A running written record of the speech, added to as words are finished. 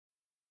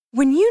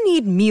When you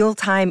need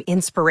mealtime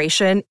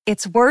inspiration,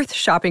 it's worth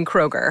shopping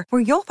Kroger,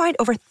 where you'll find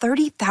over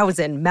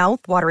 30,000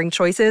 mouth-watering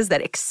choices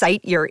that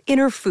excite your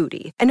inner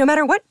foodie. And no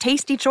matter what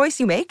tasty choice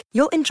you make,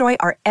 you'll enjoy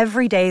our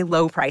everyday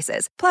low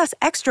prices, plus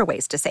extra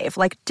ways to save,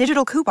 like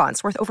digital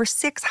coupons worth over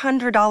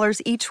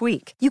 $600 each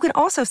week. You can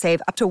also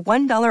save up to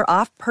 $1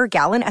 off per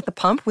gallon at the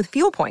pump with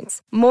fuel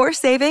points. More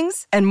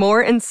savings and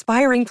more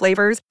inspiring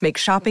flavors make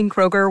shopping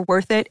Kroger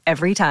worth it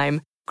every time.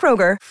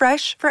 Kroger,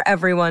 fresh for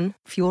everyone.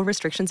 Fuel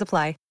restrictions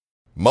apply.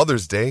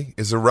 Mother's Day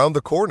is around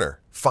the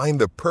corner.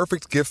 Find the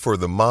perfect gift for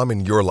the mom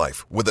in your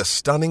life with a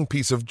stunning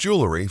piece of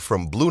jewelry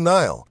from Blue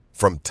Nile.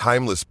 From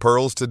timeless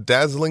pearls to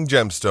dazzling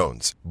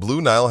gemstones,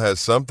 Blue Nile has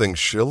something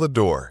she'll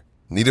adore.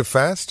 Need it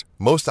fast?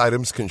 Most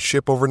items can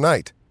ship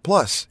overnight.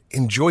 Plus,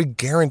 enjoy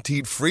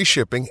guaranteed free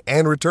shipping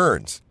and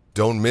returns.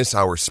 Don't miss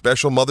our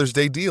special Mother's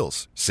Day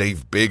deals.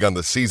 Save big on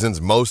the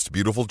season's most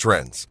beautiful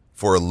trends.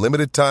 For a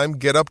limited time,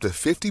 get up to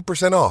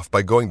 50% off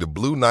by going to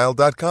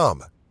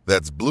BlueNile.com.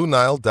 That's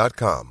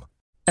BlueNile.com.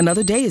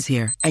 Another day is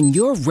here, and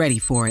you're ready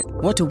for it.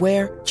 What to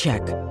wear?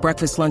 Check.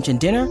 Breakfast, lunch, and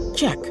dinner?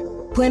 Check.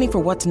 Planning for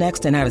what's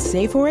next and how to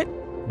save for it?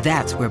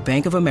 That's where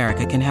Bank of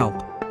America can help.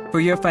 For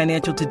your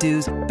financial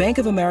to-dos, Bank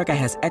of America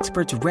has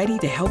experts ready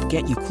to help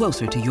get you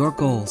closer to your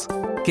goals.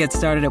 Get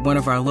started at one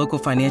of our local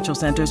financial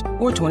centers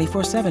or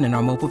 24/7 in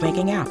our mobile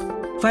banking app.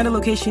 Find a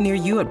location near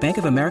you at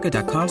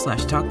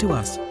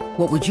bankofamerica.com/talktous.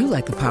 What would you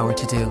like the power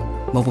to do?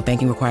 Mobile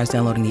banking requires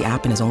downloading the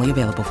app and is only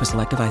available for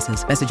select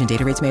devices. Message and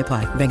data rates may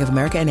apply. Bank of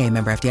America N.A.,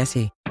 member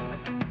FDIC.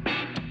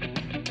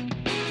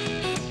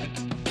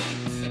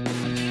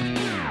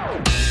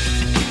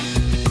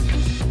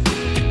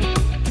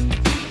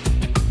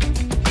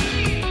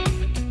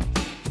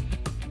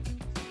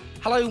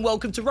 Hello and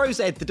welcome to Rose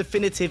Ed, the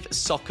definitive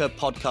soccer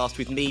podcast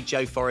with me,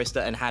 Joe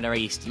Forrester and Hannah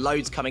East.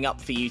 Loads coming up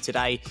for you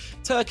today.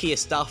 Turkey is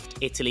stuffed,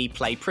 Italy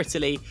play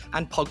prettily,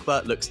 and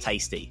Pogba looks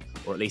tasty.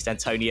 Or at least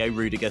Antonio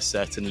Rudiger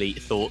certainly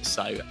thought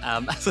so.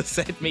 As I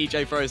said, me,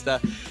 Joe Forrester,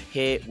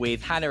 here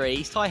with Hannah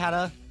East. Hi,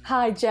 Hannah.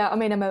 Hi, Joe. I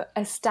mean, I'm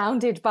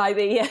astounded by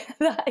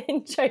that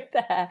intro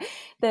there.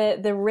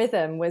 The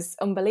rhythm was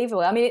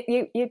unbelievable. I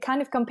mean, you're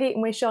kind of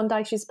competing with Sean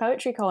Dyche's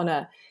Poetry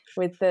Corner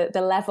with the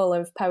level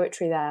of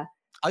poetry there.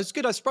 I was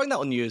good. I sprung that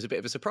on you as a bit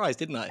of a surprise,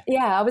 didn't I?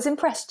 Yeah, I was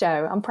impressed,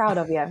 Joe. I'm proud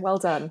of you. Well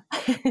done.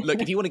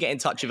 Look, if you want to get in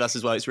touch with us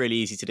as well, it's really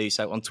easy to do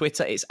so. On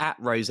Twitter, it's at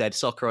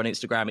RoseEdSoccer. On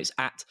Instagram, it's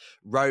at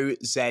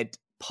RoseEdPod.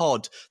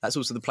 That's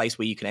also the place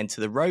where you can enter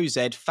the Rose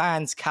Ed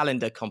Fans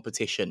Calendar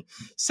competition.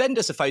 Send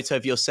us a photo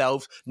of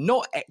yourself,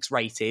 not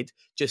X-rated,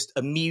 just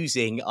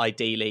amusing,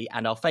 ideally,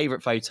 and our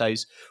favourite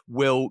photos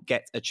will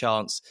get a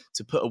chance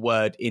to put a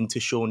word into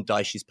Sean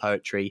Dyche's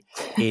poetry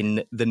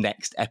in the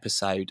next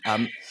episode.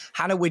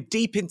 Hannah, we're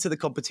deep into the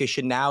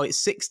competition now. It's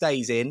 6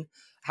 days in.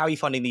 How are you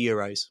finding the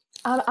Euros?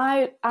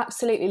 I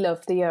absolutely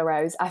love the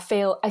Euros. I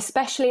feel,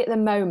 especially at the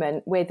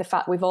moment, with the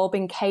fact we've all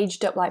been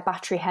caged up like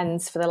battery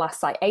hens for the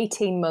last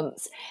 18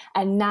 months.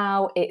 And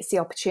now it's the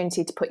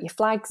opportunity to put your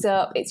flags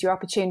up. It's your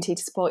opportunity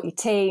to support your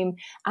team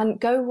and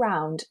go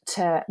round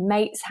to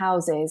mates'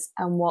 houses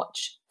and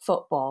watch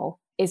football.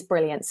 Is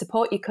brilliant.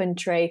 Support your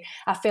country.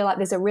 I feel like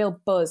there's a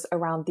real buzz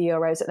around the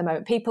Euros at the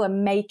moment. People are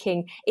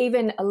making,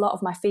 even a lot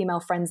of my female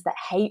friends that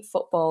hate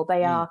football,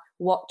 they are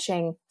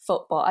watching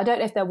football. I don't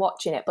know if they're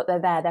watching it, but they're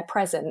there, they're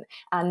present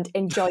and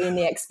enjoying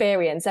the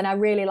experience. And I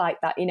really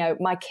like that. You know,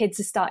 my kids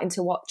are starting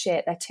to watch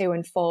it. They're 2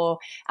 and 4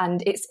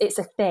 and it's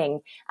a thing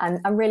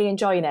and I'm really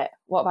enjoying it.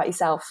 What about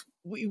yourself?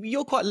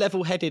 You're quite a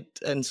level-headed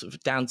and sort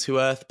of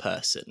down-to-earth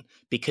person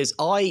because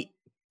I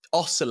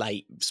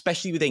oscillate,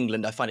 especially with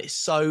England. I find it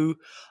so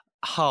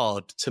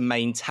hard to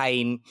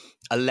maintain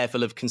a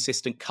level of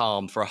consistent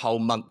calm for a whole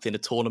month in a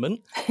tournament.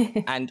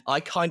 And I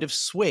kind of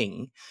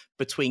swing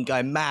between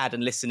going mad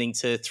and listening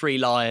to Three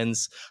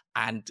Lions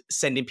and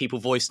sending people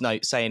voice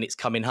notes saying it's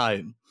coming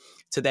home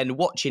to then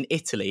watching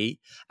Italy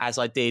as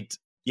I did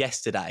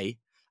yesterday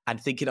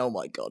and thinking, oh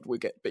my God, we'll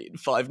get beaten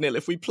 5-0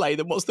 if we play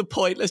them. What's the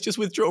point? Let's just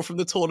withdraw from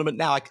the tournament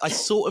now. I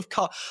sort of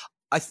can't,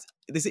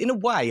 there's in a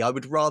way I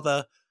would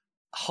rather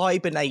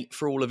hibernate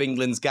for all of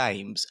England's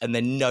games and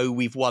then know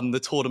we've won the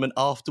tournament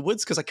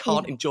afterwards because I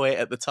can't enjoy it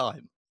at the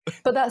time.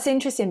 But that's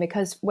interesting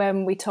because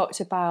when we talked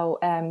about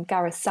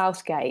Gareth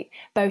Southgate,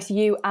 both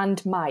you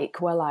and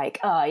Mike were like,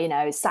 oh, you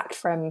know, sacked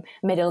from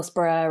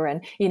Middlesbrough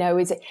and, you know,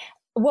 is it...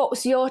 What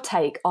was your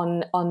take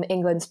on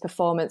England's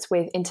performance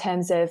in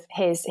terms of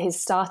his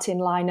starting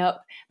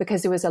lineup?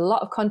 Because there was a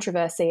lot of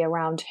controversy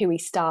around who he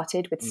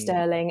started with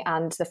Sterling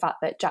and the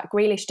fact that Jack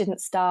Grealish didn't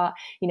start,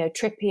 you know,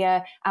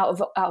 Trippier out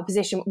of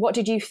position. What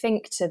did you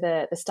think to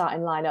the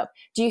starting lineup?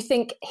 Do you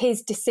think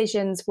his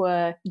decisions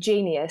were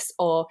genius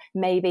or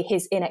maybe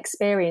his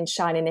inexperience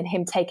shining in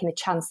him taking a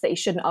chance that he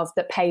shouldn't have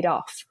that paid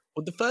off?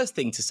 Well, the first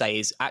thing to say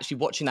is actually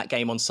watching that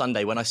game on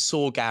Sunday, when I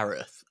saw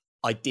Gareth,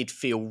 I did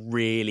feel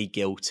really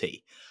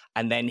guilty.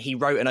 And then he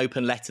wrote an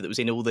open letter that was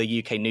in all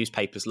the UK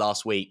newspapers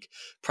last week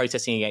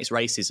protesting against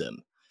racism.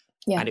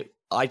 Yeah. And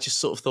I just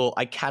sort of thought,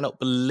 I cannot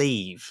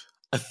believe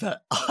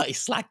that I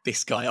slagged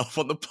this guy off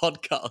on the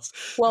podcast.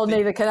 Well,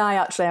 neither can I,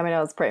 actually. I mean,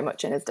 I was pretty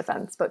much in his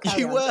defence, but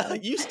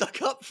You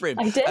stuck up for him.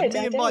 I did. And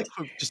me and Mike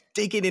were just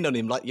digging in on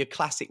him like your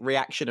classic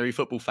reactionary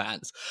football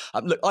fans.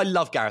 Look, I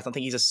love Gareth. I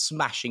think he's a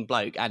smashing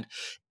bloke. And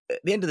at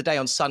the end of the day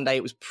on Sunday,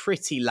 it was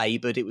pretty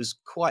laboured. It was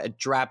quite a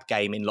drab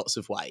game in lots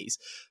of ways.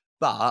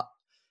 But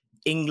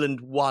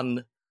England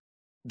won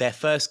their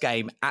first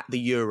game at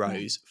the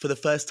Euros for the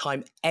first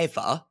time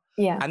ever.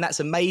 Yeah. And that's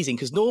amazing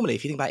because normally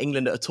if you think about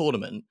England at a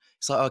tournament,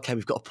 it's like, okay,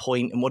 we've got a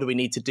point and what do we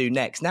need to do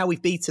next? Now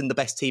we've beaten the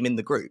best team in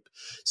the group.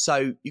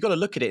 So you've got to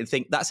look at it and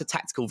think that's a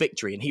tactical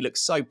victory. And he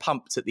looks so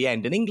pumped at the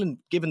end. And England,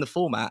 given the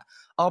format,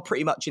 are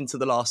pretty much into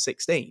the last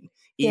 16.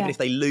 Even if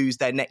they lose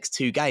their next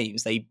 2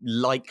 games, they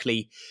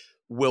likely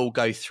will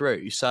go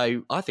through.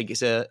 So I think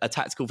it's a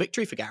tactical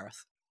victory for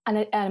Gareth.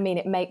 And I mean,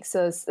 it makes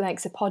a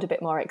pod a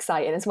bit more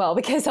exciting as well,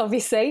 because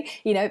obviously,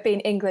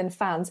 being England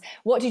fans,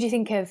 what did you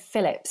think of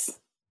Phillips?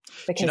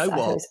 Because I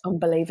thought it was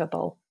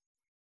unbelievable.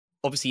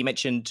 Obviously, you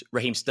mentioned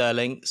Raheem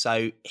Sterling.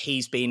 So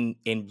he's been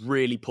in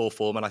really poor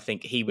form, and I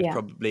think he would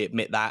probably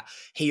admit that.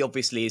 He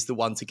obviously is the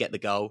one to get the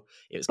goal.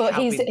 But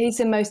he's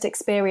the most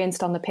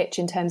experienced on the pitch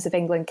in terms of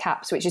England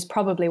caps, which is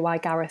probably why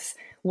Gareth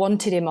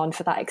wanted him on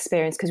for that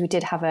experience, because we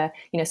did have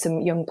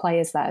some young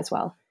players there as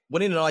well.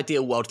 Well, in an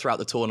ideal world throughout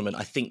the tournament,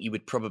 I think you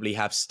would probably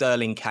have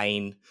Sterling,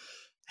 Kane,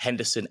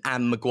 Henderson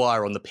and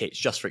Maguire on the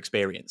pitch just for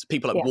experience.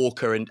 People like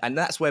Walker and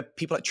that's where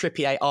people like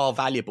Trippier are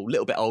valuable, a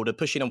little bit older,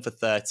 pushing on for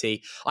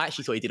 30. I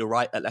actually thought he did all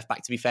right at left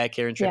back, to be fair,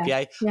 Kieran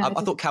Trippier. I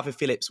thought Calvin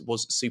Phillips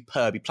was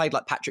superb. He played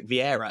like Patrick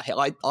Vieira.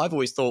 I've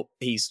always thought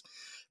he's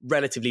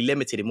relatively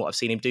limited in what I've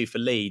seen him do for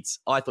Leeds.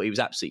 I thought he was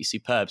absolutely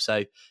superb.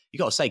 So you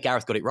got to say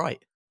Gareth got it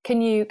right.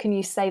 Can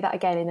you say that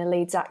again in a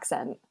Leeds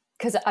accent?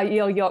 Because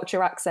your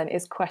Yorkshire accent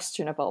is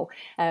questionable.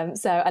 And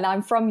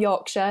I'm from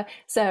Yorkshire,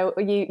 so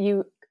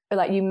you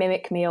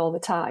mimic me all the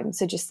time.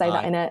 So just say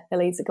that in a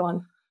Leeds. Go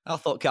on. I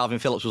thought Calvin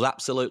Phillips was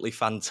absolutely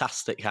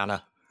fantastic,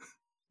 Hannah.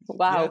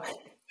 Wow.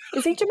 Yeah.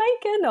 Is he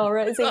Jamaican or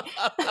is he?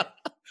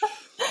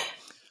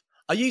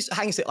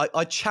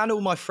 I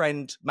channel my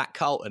friend Matt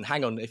Carlton.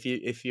 Hang on,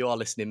 if you are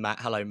listening, Matt,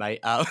 hello, mate.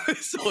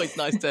 It's always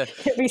nice to.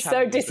 You'd be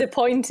so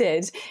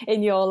disappointed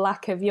in your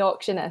lack of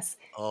Yorkshireness.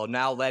 Oh,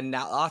 now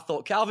I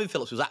thought Calvin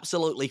Phillips was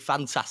absolutely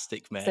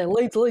fantastic, mate. So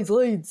Leeds.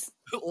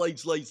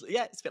 Leeds.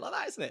 Yeah, it's a bit like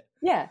that, isn't it?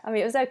 Yeah, I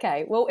mean, it was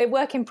okay. Well,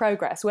 work in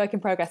progress.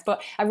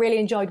 But I really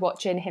enjoyed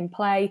watching him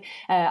play.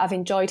 I've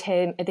enjoyed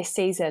him this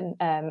season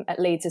at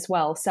Leeds as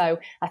well. So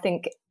I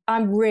think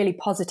I'm really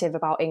positive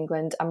about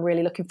England. I'm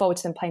really looking forward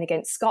to them playing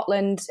against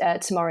Scotland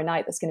tomorrow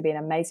night. That's going to be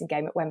an amazing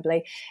game at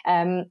Wembley.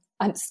 And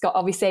Scott,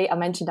 obviously, I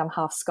mentioned I'm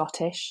half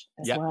Scottish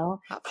as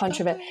well.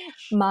 Controversial.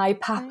 My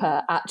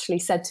papa actually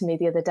said to me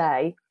the other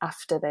day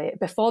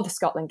before the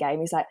Scotland game,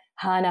 he's like,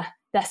 Hannah,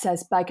 this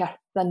is bigger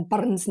than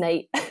Burns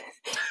Night.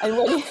 And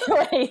when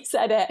he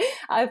said it,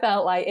 I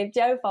felt like if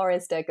Joe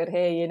Forrester could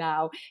hear you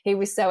now, he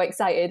was so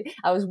excited.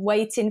 I was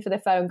waiting for the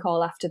phone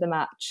call after the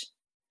match.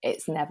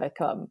 It's never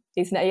come.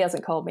 He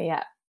hasn't called me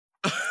yet.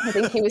 I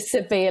think he was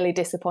severely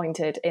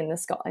disappointed in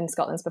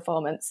Scotland's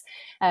performance.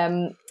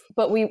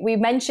 But we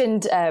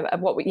mentioned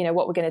what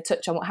we're going to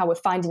touch on, how we're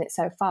finding it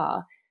so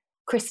far.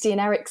 Christian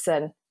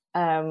Eriksen,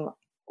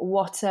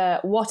 what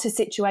a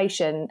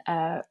situation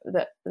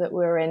that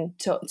we're in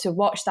to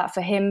watch that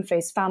for him, for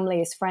his family,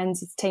 his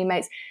friends, his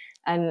teammates,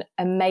 and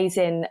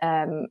amazing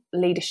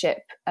leadership,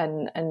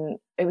 and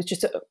it was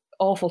just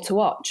awful to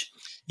watch.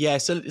 Yeah,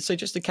 so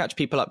just to catch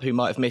people up who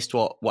might have missed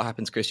what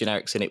happened to Christian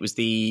Eriksen, it was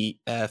the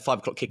 5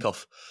 o'clock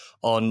kickoff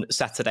on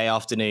Saturday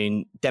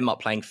afternoon.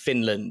 Denmark playing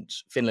Finland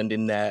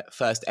in their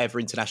first ever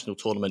international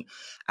tournament,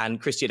 and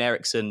Christian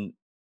Eriksen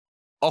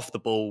off the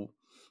ball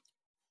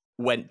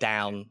went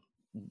down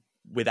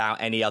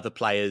without any other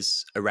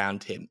players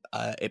around him.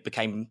 It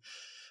became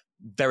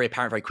very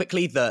apparent very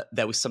quickly that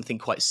there was something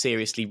quite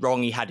seriously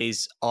wrong. He had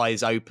his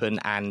eyes open,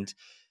 and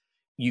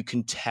you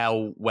can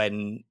tell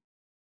when,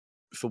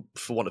 for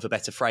want of a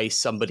better phrase,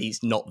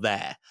 somebody's not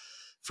there.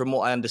 From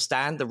what I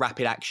understand, the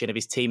rapid action of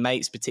his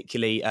teammates,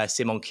 particularly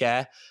Simon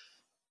Kjær,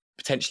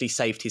 potentially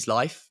saved his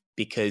life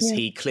because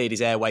he cleared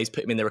his airways,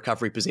 put him in the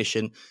recovery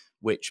position,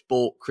 which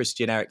bought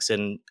Christian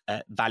Eriksen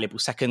valuable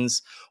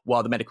seconds,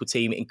 while the medical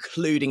team,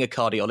 including a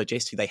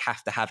cardiologist who they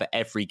have to have at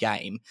every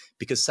game,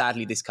 because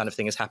sadly this kind of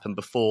thing has happened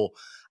before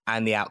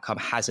and the outcome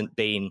hasn't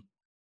been,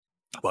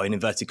 well, in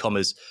inverted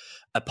commas,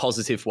 a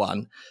positive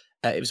one.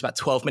 It was about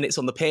 12 minutes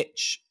on the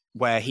pitch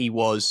where he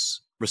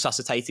was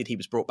resuscitated. He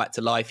was brought back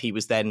to life. He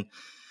was then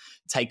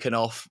taken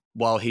off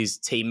while his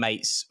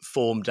teammates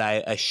formed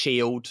a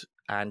shield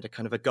and a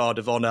kind of a guard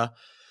of honour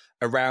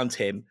around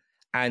him.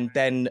 And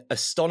then,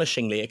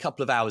 astonishingly, a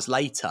couple of hours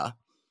later,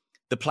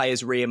 the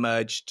players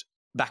re-emerged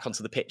back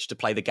onto the pitch to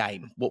play the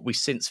game. What we've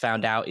since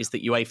found out is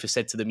that UEFA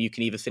said to them, you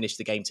can either finish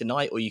the game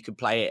tonight or you can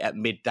play it at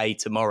midday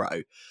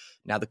tomorrow.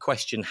 Now, the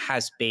question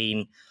has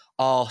been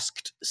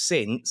asked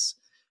since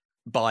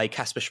by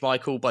Kasper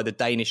Schmeichel, by the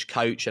Danish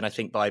coach, and I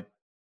think by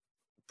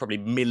probably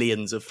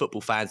millions of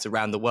football fans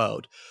around the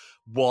world.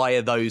 why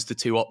are those the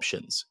two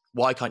options?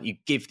 Why can't you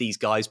give these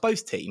guys,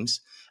 both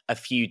teams, a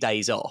few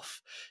days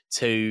off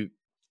to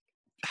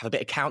have a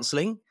bit of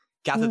counselling,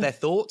 gather their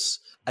thoughts,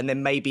 and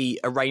then maybe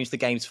arrange the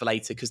games for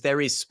later? Because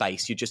there is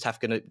space. They're just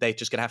going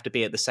to have to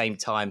be at the same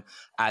time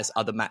as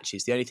other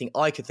matches. The only thing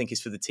I could think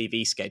is for the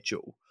TV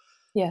schedule.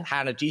 Yeah.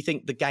 Hannah, do you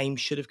think the game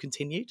should have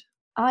continued?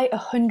 I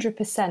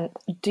 100%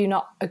 do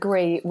not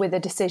agree with the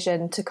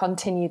decision to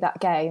continue that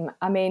game.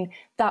 I mean,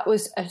 that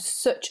was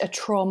such a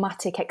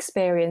traumatic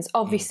experience,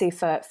 obviously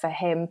for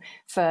him,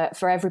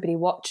 for everybody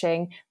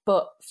watching,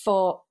 but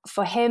for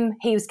him,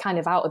 he was kind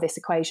of out of this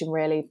equation,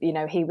 really. You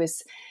know, he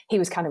was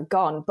kind of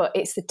gone, but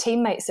it's the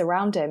teammates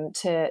around him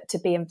to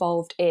be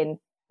involved in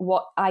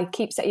what I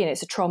keep saying, you know,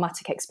 it's a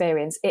traumatic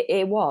experience.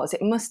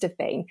 It must have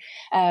been.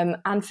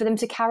 And for them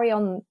to carry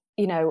on,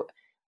 you know,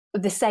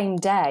 the same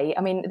day,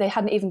 I mean, they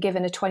hadn't even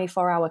given a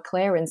 24-hour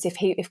clearance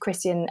if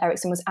Christian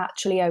Eriksen was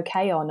actually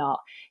okay or not.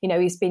 You know,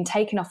 he's been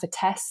taken off for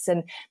tests,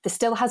 and there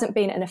still hasn't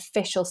been an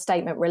official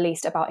statement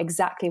released about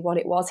exactly what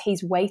it was.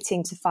 He's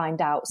waiting to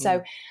find out.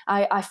 So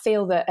I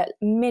feel that at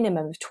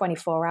minimum of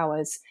 24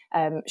 hours,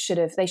 they should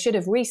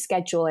have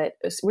rescheduled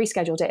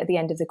it at the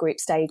end of the group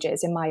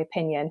stages, in my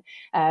opinion,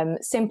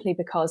 simply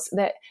because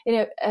that, you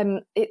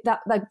know,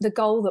 the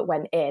goal that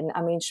went in,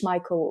 I mean,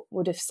 Schmeichel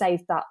would have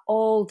saved that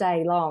all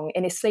day long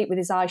in his sleep with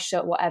his eyes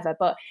shut, whatever.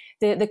 But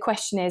the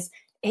question is,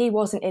 he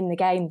wasn't in the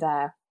game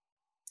there.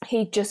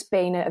 He'd just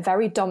been a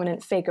very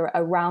dominant figure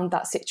around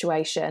that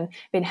situation,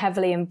 been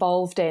heavily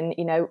involved in,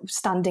 you know,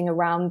 standing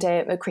around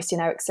it with Christian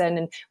Eriksen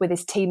and with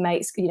his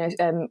teammates, you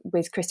know,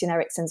 with Christian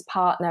Eriksen's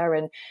partner,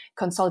 and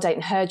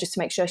consolidating her just to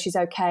make sure she's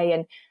okay.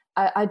 And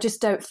I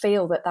just don't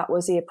feel that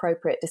was the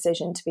appropriate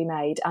decision to be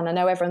made. And I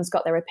know everyone's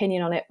got their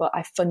opinion on it, but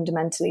I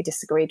fundamentally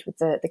disagreed with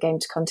the game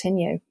to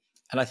continue.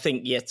 And I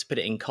think, to put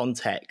it in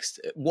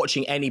context,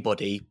 watching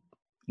anybody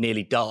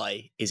nearly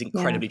die is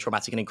incredibly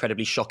traumatic and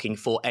incredibly shocking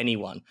for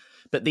anyone.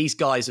 But these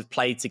guys have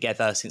played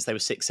together since they were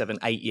 6, 7,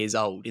 8 years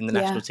old in the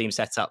national team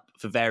set up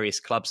for various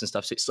clubs and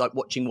stuff. So it's like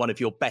watching one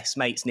of your best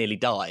mates nearly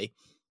die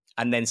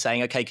and then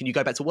saying, okay, can you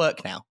go back to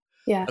work now?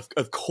 Yeah.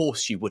 Of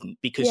course you wouldn't,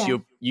 because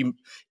you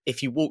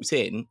if you walked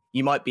in,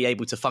 you might be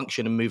able to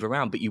function and move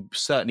around, but you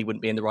certainly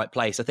wouldn't be in the right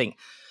place. I think,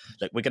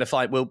 look, we're going to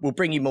find, we'll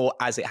bring you more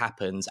as it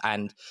happens.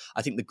 And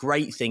I think the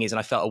great thing is, and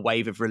I felt a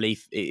wave of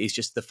relief, is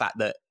just the fact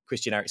that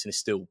Christian Eriksen is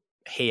still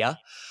here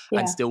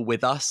and still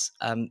with us.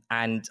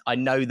 And I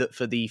know that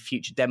for the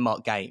future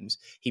Denmark games,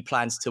 he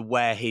plans to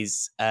wear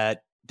his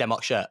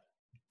Denmark shirt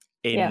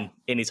in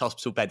his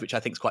hospital bed, which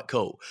I think is quite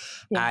cool.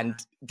 And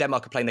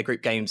Denmark are playing their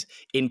group games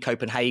in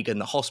Copenhagen.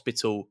 The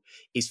hospital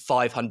is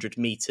 500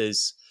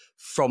 meters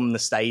from the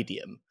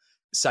stadium.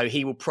 So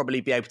he will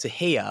probably be able to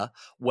hear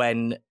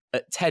when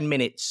at 10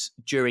 minutes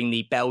during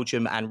the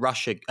Belgium and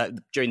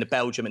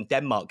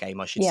Denmark game,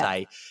 I should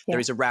say, there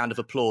is a round of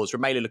applause.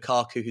 Romelu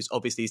Lukaku, who's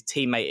obviously his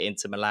teammate at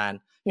Inter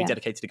Milan, who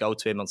dedicated a goal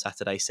to him on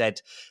Saturday,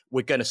 said,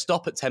 we're going to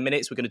stop at 10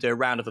 minutes. We're going to do a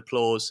round of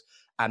applause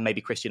and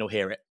maybe Christian will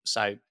hear it.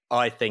 So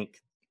I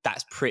think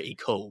that's pretty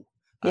cool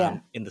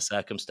in the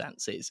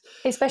circumstances.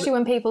 Especially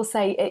when people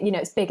say, you know,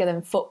 it's bigger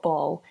than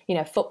football. You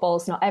know,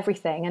 football's not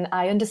everything. And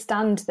I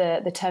understand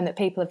the term that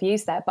people have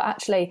used there, but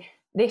actually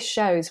this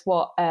shows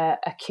what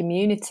a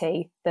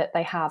community that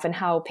they have and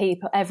how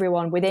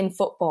everyone within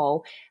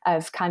football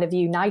have kind of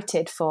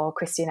united for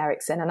Christian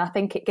Eriksen. And I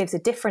think it gives a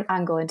different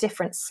angle, a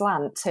different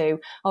slant to,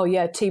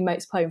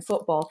 teammates playing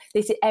football.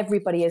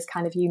 Everybody is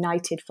kind of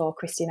united for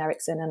Christian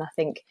Eriksen. And I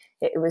think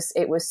it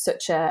was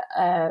such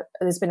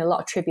there's been a lot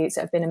of tributes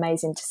that have been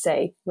amazing to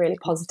see, really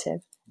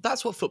positive.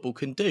 That's what football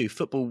can do.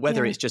 Football,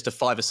 whether it's just a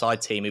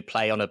five-a-side team who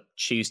play on a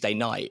Tuesday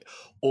night,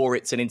 or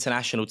it's an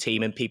international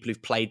team and people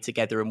who've played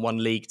together and won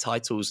league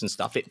titles and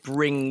stuff, it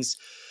brings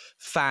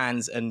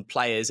fans and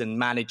players and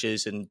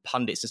managers and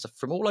pundits and stuff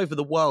from all over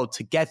the world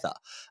together.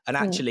 And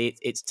actually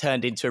it's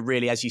turned into a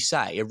really, as you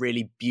say, a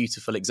really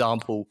beautiful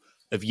example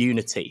of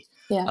unity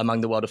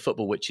among the world of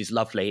football, which is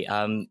lovely.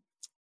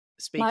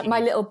 My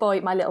little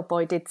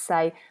boy did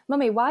say,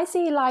 "Mummy, why is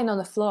he lying on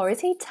the floor? Is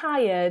he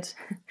tired?"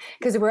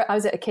 Because I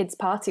was at a kid's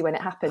party when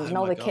it happened, and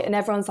and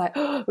everyone's like,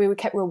 we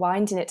kept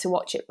rewinding it to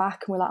watch it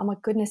back, and we're like, "Oh my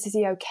goodness, is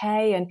he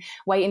okay?" And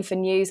waiting for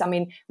news. I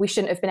mean, we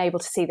shouldn't have been able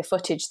to see the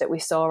footage that we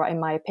saw, in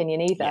my opinion,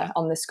 either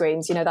on the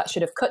screens. You know, that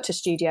should have cut to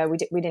studio.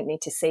 We didn't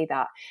need to see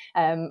that.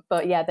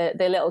 But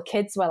the little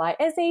kids were like,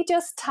 "Is he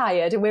just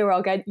tired?" And we were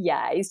all going,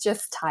 "Yeah, he's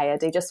just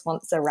tired. He just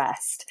wants a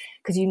rest."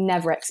 Because you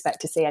never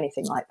expect to see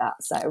anything like that.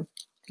 So.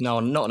 No,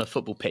 not on a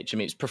football pitch. I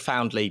mean, it's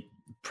profoundly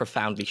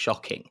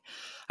shocking.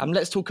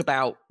 Let's talk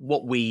about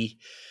what we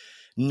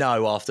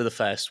know after the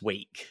first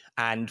week.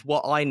 And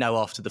what I know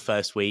after the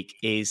first week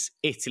is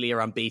Italy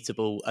are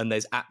unbeatable and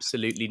there's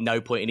absolutely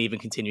no point in even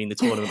continuing the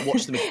tournament.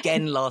 Watched them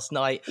again last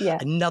night.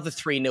 Another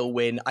 3-0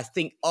 win. I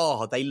think,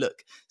 they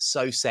look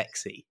so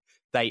sexy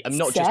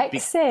not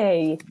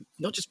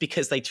just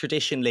because they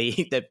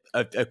traditionally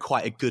they're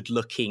quite a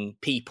good-looking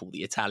people,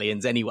 the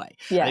Italians anyway.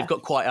 Yeah. They've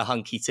got quite a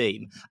hunky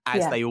team,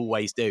 as they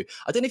always do.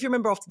 I don't know if you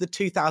remember after the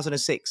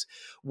 2006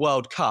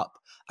 World Cup,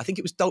 I think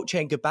it was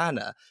Dolce &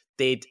 Gabbana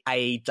did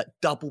a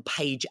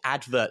double-page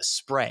advert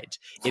spread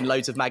in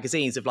loads of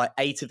magazines of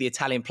 8 of the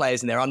Italian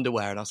players in their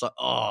underwear, and I was like,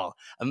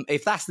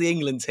 if that's the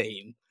England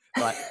team,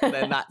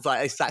 then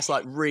that's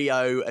like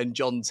Rio and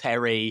John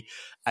Terry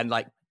and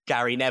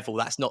Gary Neville,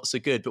 that's not so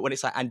good. But when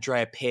it's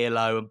Andrea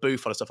Pirlo and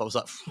Buffon and stuff, I was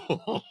like...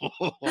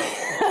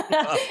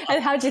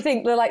 And how do you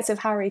think the likes of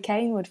Harry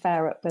Kane would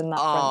fare up in that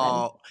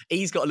front then?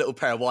 He's got a little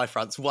pair of Y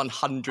fronts,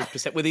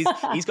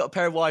 100%. He's got a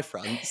pair of Y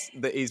fronts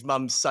that his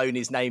mum's sewn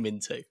his name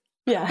into.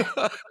 Yeah.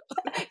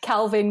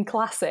 Calvin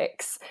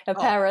Classics, a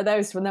pair of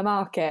those from the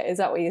market. Is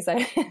that what you're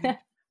saying?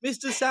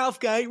 Mr.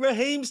 Southgate,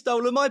 Raheem's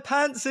stolen my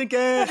pants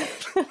again.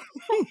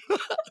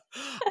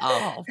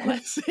 Oh,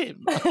 bless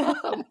him.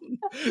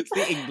 It's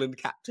the England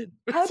captain.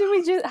 How do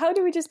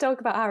we just talk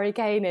about Harry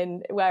Kane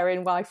in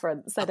wearing Y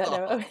fronts? I don't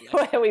know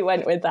where we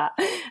went with that.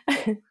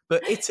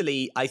 But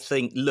Italy, I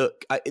think,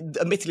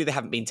 admittedly they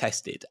haven't been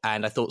tested,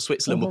 and I thought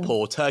Switzerland were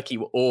poor, Turkey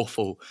were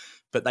awful,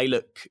 but they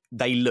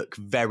look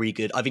very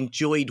good. I've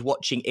enjoyed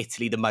watching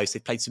Italy the most.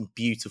 They've played some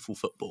beautiful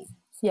football.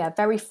 Yeah,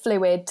 very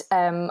fluid.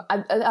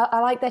 I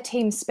like their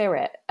team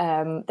spirit.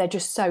 They're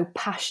just so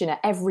passionate.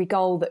 Every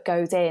goal that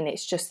goes in,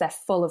 it's just they're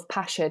full of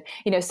passion.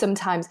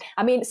 Sometimes,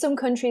 some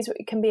countries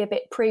can be a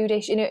bit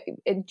prudish,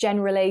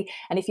 generally.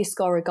 And if you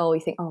score a goal,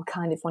 you think,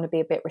 kind of want to be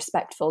a bit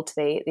respectful to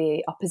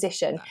the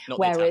opposition.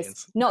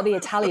 Whereas not the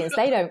Italians,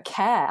 they don't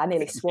care. I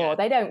nearly swore.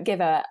 They don't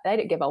give a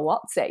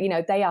what's it.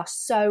 They are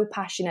so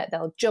passionate.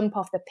 They'll jump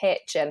off the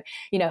pitch and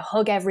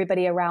hug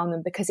everybody around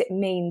them because it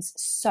means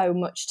so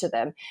much to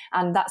them,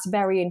 and that's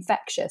very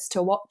infectious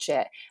to watch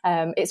it.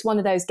 It's one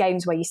of those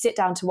games where you sit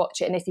down to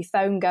watch it, and if your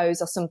phone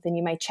goes or something,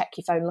 you may check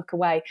your phone, look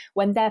away.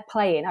 When they're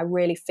playing, I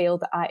really feel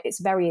that it's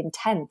very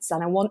intense,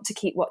 and I want to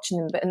keep watching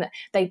them.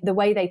 But the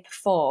way they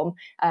perform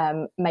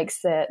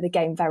makes the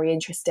game very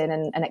interesting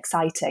and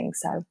exciting.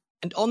 So,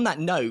 and on that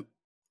note,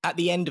 at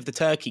the end of the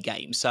Turkey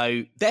game,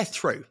 so they're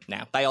through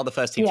now. They are the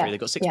first team through. They've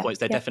got 6 points.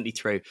 They're definitely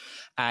through.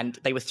 And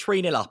they were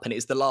 3-0 up, and it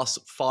was the last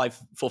 4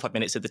 or 5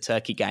 minutes of the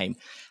Turkey game.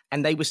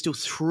 And they were still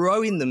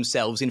throwing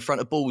themselves in front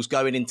of balls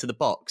going into the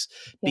box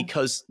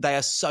because they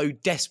are so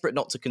desperate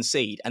not to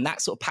concede. And that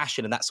sort of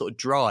passion and that sort of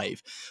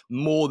drive,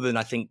 more than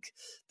I think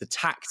the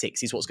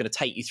tactics, is what's going to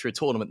take you through a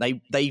tournament.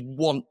 They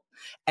want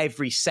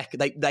every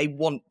second. They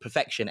want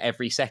perfection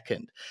every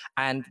second.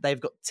 And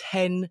they've got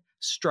 10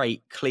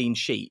 straight clean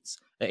sheets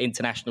at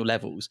international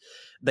levels.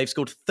 They've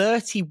scored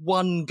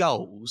 31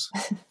 goals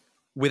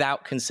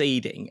without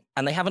conceding,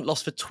 and they haven't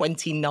lost for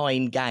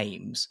 29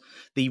 games.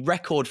 The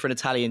record for an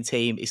Italian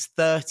team is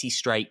 30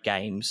 straight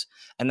games,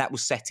 and that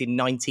was set in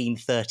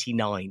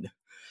 1939.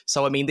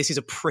 So, this is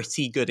a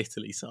pretty good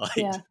Italy side.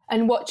 Yeah,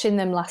 and watching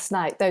them last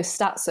night, those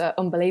stats are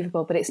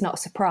unbelievable, but it's not a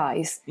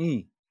surprise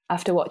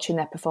after watching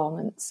their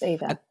performance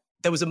either.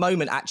 There was a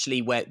moment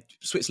actually where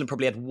Switzerland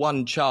probably had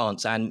one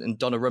chance, and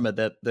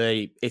Donnarumma,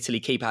 the Italy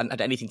keeper, hadn't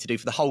had anything to do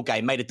for the whole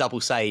game, made a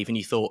double save, and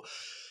you thought,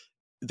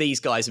 these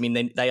guys,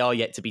 they are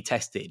yet to be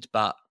tested,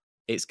 but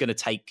it's going to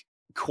take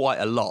quite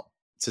a lot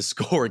to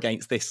score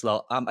against this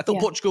lot. I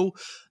thought Portugal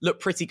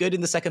looked pretty good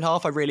in the second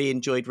half. I really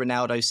enjoyed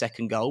Ronaldo's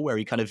second goal, where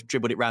he kind of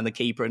dribbled it around the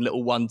keeper and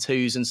little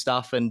 1-2s and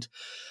stuff. And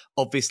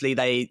obviously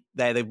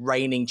they're the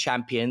reigning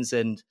champions,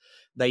 and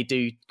they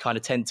do kind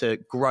of tend to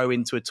grow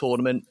into a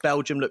tournament.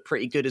 Belgium looked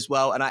pretty good as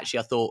well. And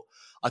actually,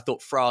 I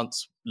thought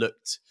France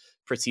looked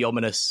pretty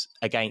ominous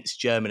against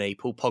Germany.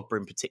 Paul Pogba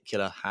in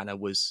particular, Hannah,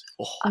 was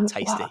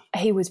tasty. Wow.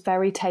 He was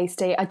very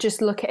tasty. I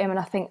just look at him and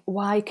I think,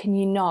 why can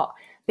you not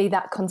be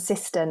that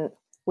consistent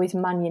with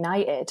Man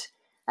United?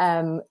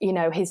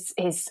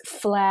 His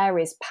flair,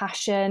 his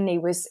passion, he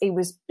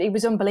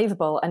was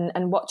unbelievable.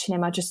 And watching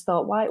him, I just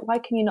thought, why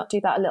can you not do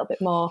that a little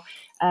bit more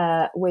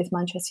with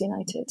Manchester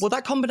United? Well,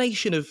 that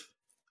combination of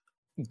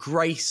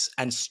grace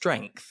and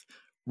strength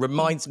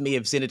reminds me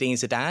of Zinedine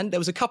Zidane. There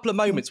was a couple of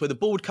moments where the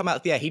ball would come out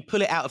of the air, he'd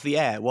pull it out of the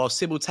air while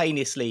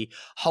simultaneously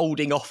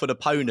holding off an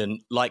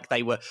opponent, like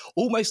they were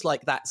almost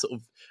like that sort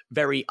of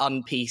very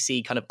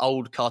un-PC kind of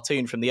old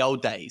cartoon from the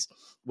old days,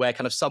 where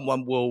kind of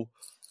someone will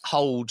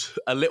hold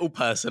a little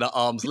person at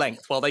arm's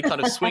length while they kind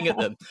of swing at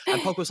them.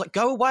 And Pogba was like,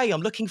 go away,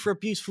 I'm looking for a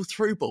beautiful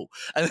through ball.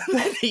 And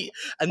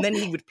then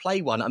he would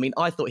play one.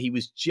 I thought he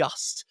was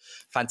just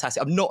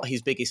fantastic. I'm not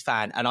his biggest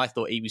fan, and I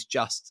thought he was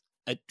just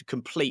a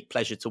complete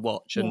pleasure to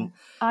watch. And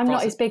I'm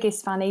not his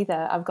biggest fan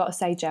either, I've got to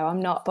say, Joe.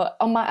 I'm not, but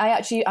I'm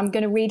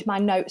going to read my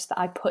notes that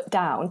I put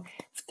down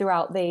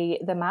throughout the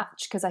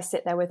match, because I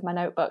sit there with my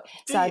notebook.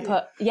 So I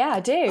put, I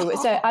do.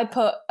 So I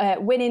put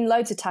winning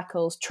loads of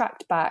tackles,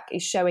 tracked back,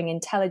 is showing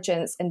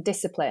intelligence and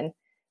discipline.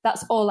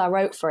 That's all I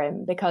wrote for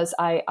him, because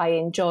I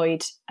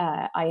enjoyed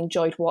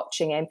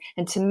watching him.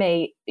 And to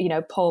me,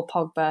 Paul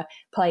Pogba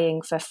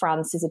playing for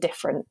France is a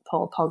different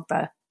Paul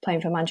Pogba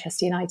playing for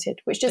Manchester United,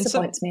 which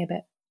disappoints me a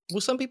bit. Well,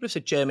 some people have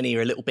said Germany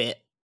are a little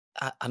bit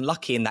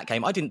unlucky in that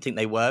game. I didn't think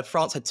they were.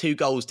 France had 2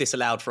 goals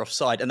disallowed for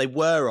offside, and they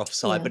were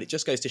offside, but it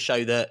just goes to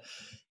show that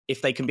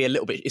if they can be a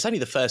little bit, it's only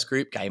the first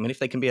group game, and if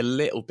they can be a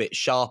little bit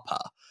sharper,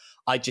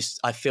 I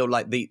feel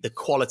like the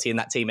quality in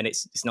that team, and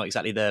it's not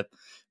exactly the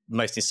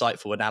most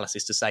insightful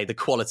analysis to say, the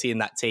quality in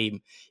that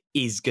team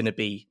is going to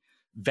be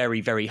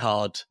very, very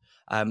hard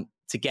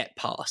to get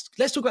past.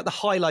 Let's talk about the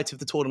highlight of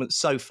the tournament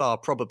so far,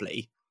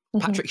 probably.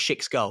 Patrick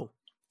Schick's goal.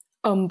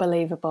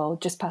 Unbelievable,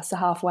 just past the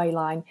halfway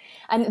line.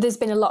 And there's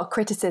been a lot of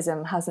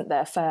criticism, hasn't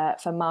there,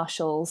 for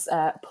Marshall's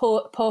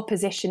poor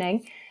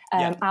positioning,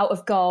 out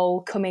of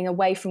goal, coming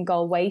away from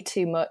goal way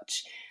too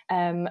much.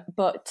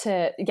 But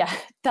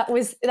that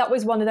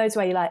was one of those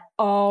where you're like,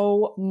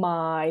 oh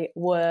my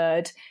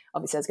word.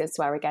 Obviously I was going to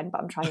swear again,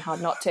 but I'm trying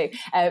hard not to.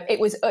 It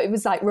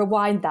was like,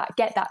 rewind that,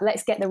 get that,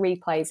 let's get the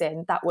replays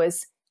in. That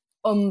was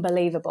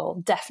unbelievable.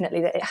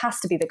 Definitely, it has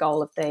to be the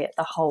goal of the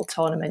whole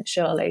tournament,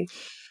 surely.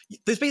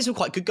 There's been some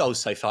quite good goals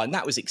so far, and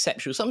that was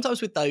exceptional. Sometimes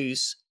with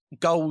those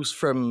goals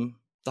from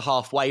the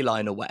halfway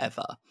line or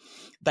whatever,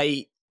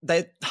 they're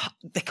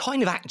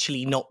kind of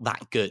actually not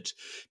that good,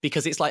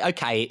 because it's like,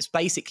 okay, it's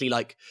basically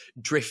like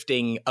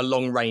drifting a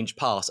long range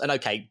pass. And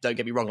okay, don't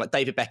get me wrong, like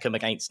David Beckham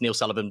against Neil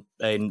Sullivan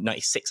in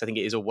 96, I think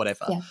it is, or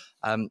whatever.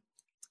 Yeah.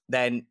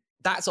 Then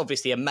that's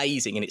obviously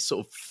amazing, and it's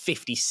sort of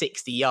 50,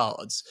 60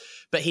 yards,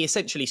 but he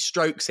essentially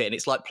strokes it and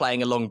it's like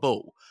playing a long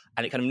ball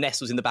and it kind of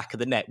nestles in the back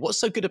of the net. What's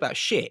so good about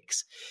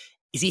Schicks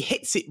is he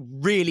hits it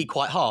really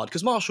quite hard,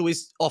 because Marshall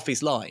is off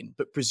his line,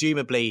 but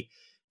presumably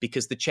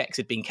because the Czechs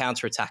had been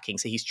counter-attacking,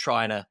 so he's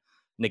trying to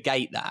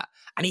negate that.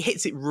 And he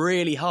hits it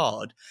really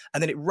hard,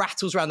 and then it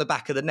rattles around the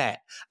back of the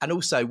net. And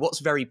also, what's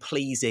very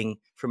pleasing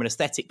from an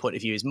aesthetic point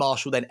of view is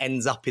Marshall then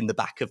ends up in the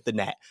back of the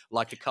net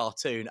like a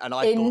cartoon. And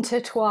I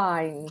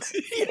intertwined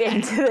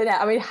into the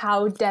net. I mean,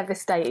 how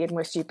devastated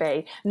must you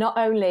be? Not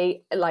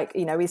only, like,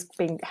 you know, he's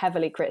been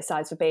heavily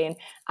criticised for being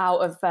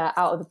out of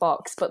the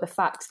box, but the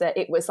fact that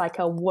it was like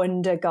a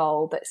wonder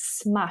goal that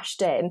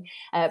smashed in.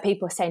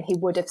 People are saying he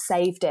would have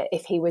saved it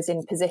if he was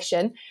in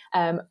position,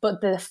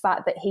 but the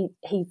fact that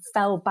he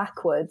fell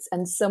backwards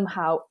and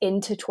somehow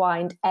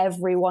intertwined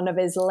every one of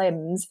his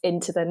limbs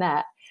into the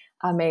net.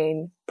 I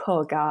mean,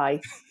 poor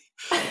guy.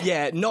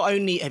 Yeah, not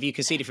only have you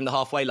conceded from the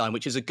halfway line,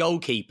 which is a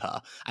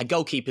goalkeeper, and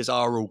goalkeepers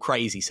are all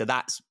crazy, so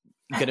that's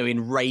going to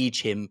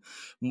enrage him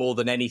more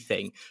than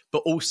anything, but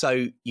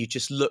also you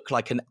just look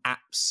like an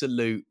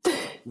absolute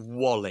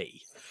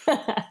wally.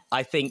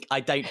 I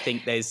don't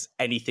think there's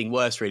anything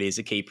worse really as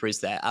a keeper,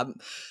 is there?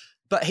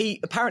 But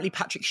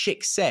Patrick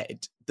Schick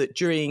said that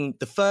during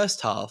the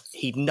first half,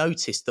 he'd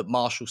noticed that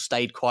Marshall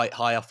stayed quite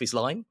high off his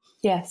line.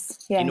 Yes.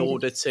 Yeah, in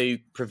order to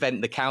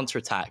prevent the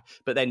counterattack.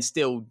 But then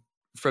still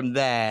from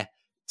there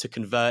to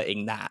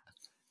converting that,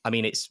 I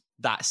mean,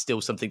 that's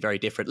still something very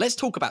different. Let's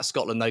talk about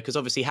Scotland, though, because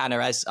obviously, Hannah,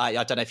 as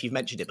I don't know if you've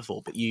mentioned it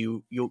before, but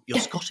you're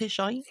Scottish,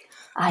 are you?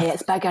 Aye,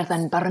 it's bigger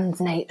than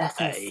Burns Night, this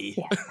is.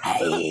 Yeah.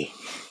 Hey.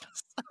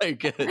 So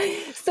good.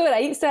 So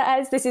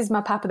as this is my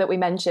papa that we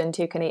mentioned,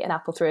 who can eat an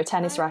apple through a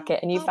tennis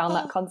racket, and you found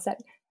that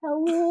concept.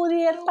 Hello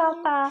there,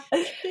 Papa.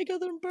 Bigger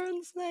than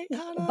Burns Night,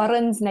 Hannah.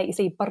 Burns Night, you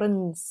say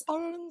Burns.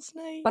 Burns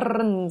Night.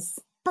 Burns.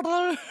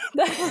 No,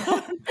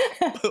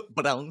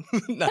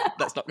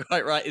 that's not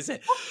quite right, is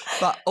it?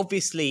 But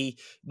obviously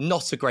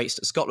not a great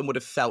start. Scotland would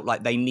have felt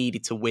like they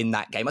needed to win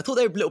that game. I thought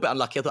they were a little bit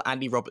unlucky. I thought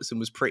Andy Robertson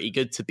was pretty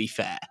good, to be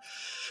fair.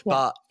 Yeah.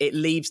 But it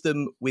leaves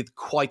them with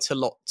quite a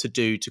lot to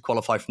do to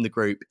qualify from the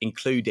group,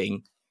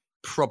 including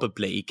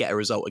probably get a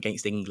result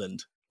against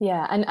England.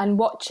 Yeah, and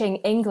watching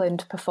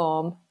England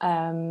perform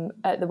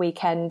at the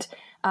weekend,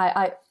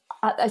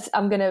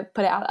 I'm going to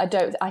put it out.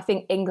 I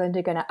think England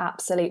are going to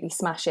absolutely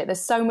smash it.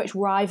 There's so much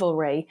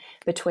rivalry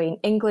between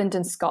England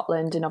and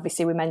Scotland, and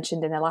obviously we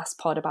mentioned in the last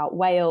pod about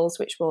Wales,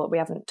 which we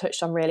haven't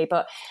touched on really.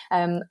 But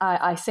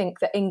I think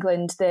that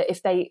England,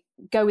 if they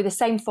go with the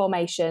same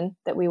formation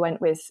that we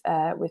went with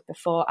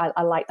before,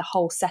 I like the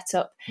whole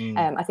setup.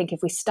 I think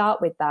if we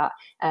start with that,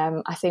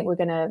 I think we're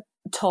going to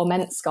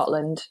torment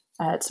Scotland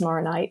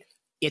tomorrow night.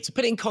 Yeah, to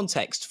put it in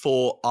context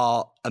for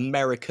our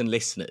American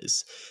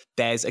listeners,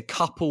 there's a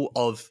couple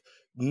of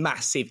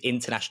massive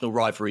international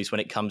rivalries when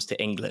it comes to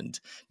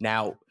England.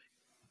 Now,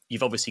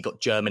 you've obviously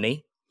got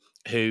Germany,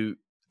 who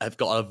have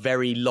got a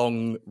very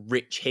long,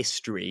 rich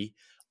history.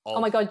 Oh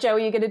my God, Joe, are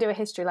you going to do a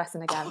history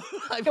lesson again?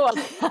 Go on.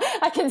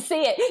 I can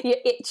see it. You're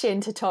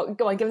itching to talk.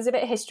 Go on, give us a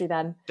bit of history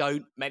then.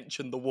 Don't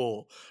mention the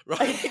war,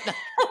 right?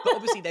 But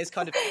obviously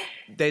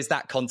there's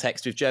that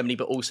context with Germany,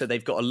 but also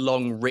they've got a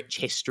long, rich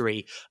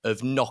history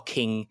of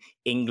knocking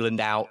England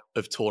out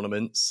of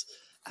tournaments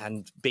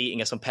and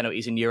beating us on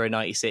penalties in Euro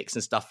 96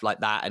 and stuff like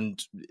that.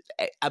 And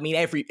I mean,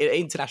 every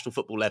international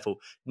football level,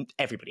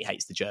 everybody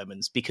hates the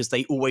Germans because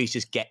they always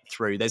just get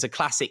through. There's a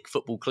classic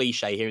football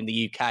cliche here in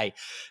the UK,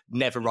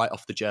 never write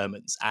off the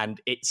Germans. And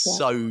it's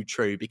so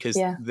true because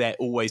they're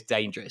always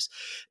dangerous.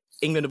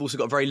 England have also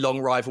got a very long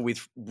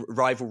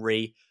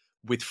rivalry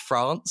with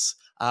France.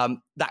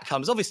 That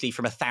comes obviously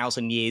from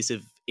 1,000 years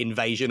of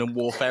invasion and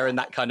warfare and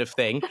that kind of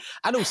thing.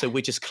 And also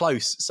we're just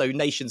close. So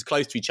nations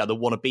close to each other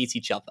want to beat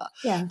each other.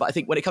 Yeah. But I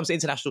think when it comes to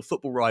international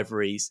football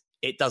rivalries,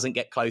 it doesn't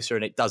get closer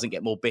and it doesn't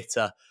get more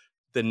bitter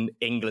than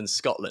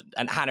England-Scotland.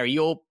 And Hannah, are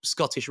your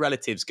Scottish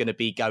relatives going to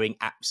be going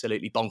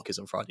absolutely bonkers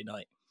on Friday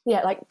night?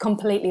 Yeah, like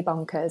completely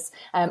bonkers.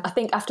 I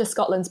think after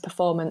Scotland's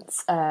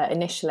performance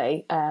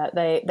initially,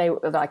 they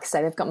like I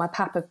say, they've got my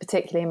papa,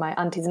 particularly my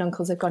aunties and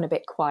uncles, have gone a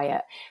bit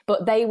quiet.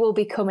 But they will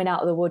be coming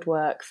out of the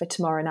woodwork for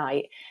tomorrow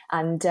night.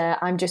 And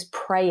I'm just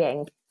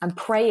praying. I'm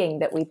praying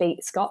that we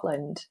beat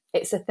Scotland.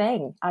 It's a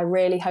thing. I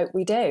really hope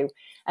we do.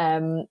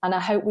 And I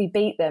hope we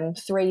beat them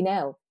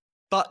 3-0.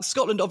 But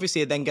Scotland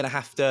obviously are then going to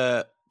have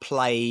to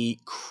play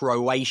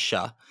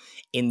Croatia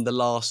in the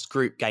last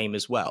group game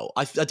as well.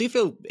 I do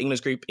feel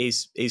England's group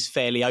is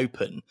fairly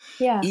open.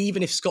 Yeah.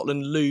 Even if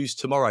Scotland lose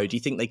tomorrow, do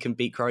you think they can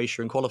beat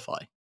Croatia and qualify?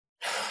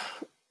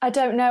 I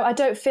don't know. I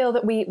don't feel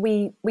that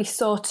we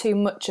saw too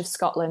much of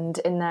Scotland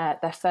in their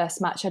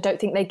first match. I don't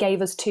think they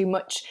gave us too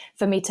much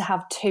for me to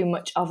have too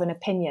much of an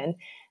opinion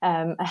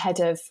ahead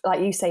of,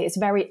 like you say, it's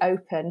very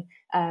open,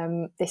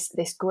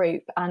 this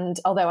group. And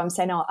although I'm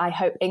saying, I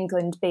hope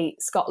England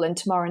beat Scotland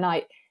tomorrow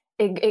night,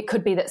 it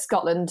could be that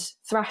Scotland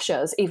thrash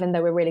us, even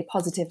though we're really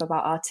positive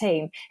about our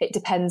team. It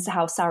depends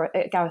how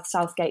Gareth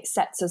Southgate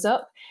sets us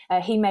up.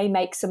 He may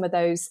make some of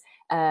those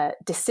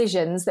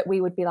decisions that we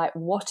would be like,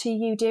 what are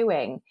you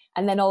doing?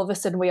 And then all of a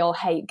sudden we all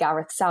hate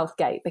Gareth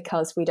Southgate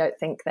because we don't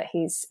think that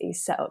he's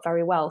set up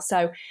very well.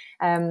 So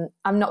I'm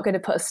not going to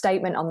put a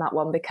statement on that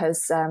one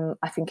because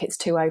I think it's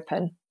too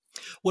open.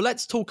 Well,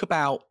 let's talk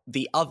about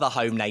the other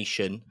home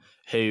nation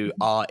who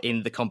are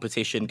in the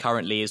competition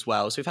currently as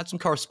well. So we've had some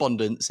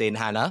correspondence in,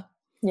 Hannah.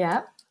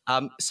 Yeah.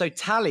 So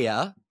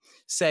Talia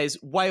says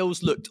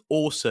Wales looked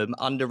awesome,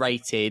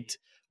 underrated.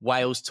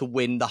 Wales to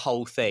win the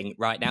whole thing.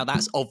 Right now,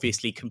 that's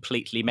obviously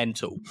completely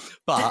mental.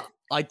 But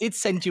I did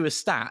send you a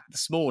stat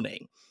this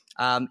morning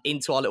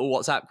into our little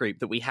WhatsApp group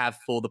that we have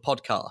for the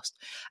podcast.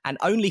 And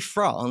only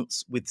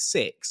France, with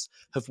 6,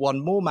 have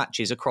won more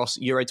matches across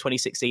Euro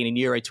 2016 and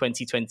Euro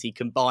 2020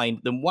 combined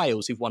than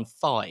Wales, who've won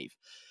 5.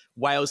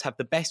 Wales have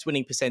the best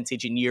winning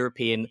percentage in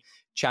European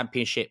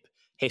Championship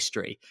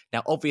history.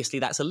 Now, obviously,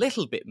 that's a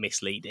little bit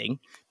misleading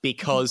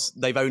because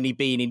they've only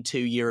been in 2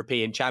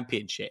 European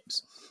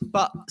Championships.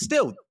 But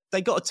still,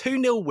 they got a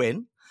 2-0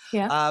 win.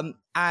 Yeah.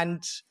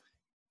 And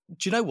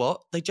do you know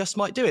what? They just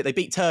might do it. They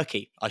beat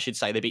Turkey, I should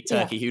say. They beat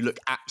Turkey, who look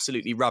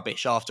absolutely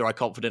rubbish after I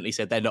confidently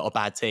said they're not a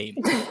bad team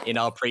in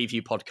our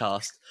preview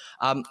podcast.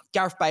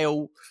 Gareth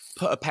Bale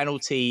put a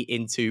penalty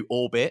into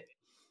orbit.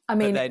 I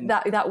mean,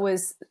 that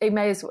was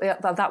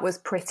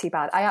pretty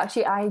bad.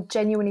 I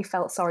genuinely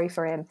felt sorry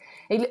for him.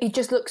 He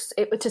just looks,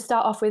 to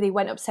start off with, he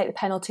went up to take the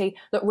penalty,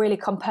 looked really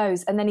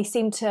composed, and then he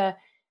seemed to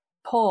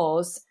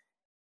pause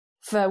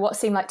for what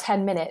seemed like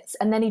 10 minutes.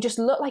 And then he just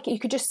looked like, you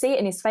could just see it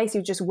in his face. He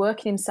was just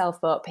working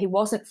himself up. He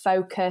wasn't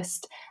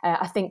focused.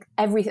 I think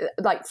everything,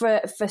 like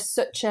for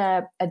such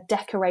a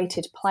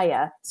decorated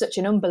player, such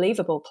an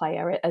unbelievable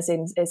player as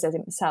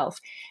himself,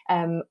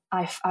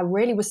 I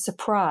really was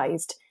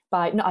surprised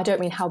by, no, I don't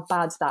mean how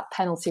bad that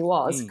penalty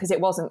was, because it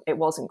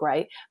wasn't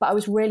great, but I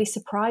was really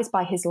surprised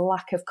by his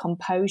lack of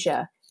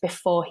composure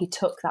before he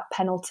took that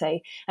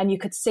penalty. And you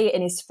could see it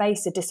in his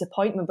face, a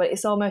disappointment, but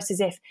it's almost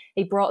as if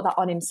he brought that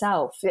on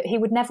himself. He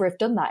would never have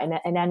done that in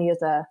any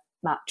other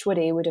match, would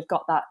he? He would have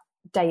got that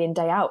day in,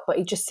 day out, but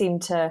he just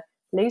seemed to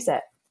lose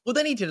it. Well,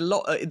 then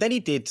he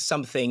did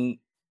something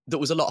that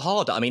was a lot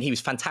harder. I mean, he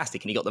was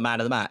fantastic and he got the man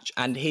of the match.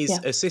 And his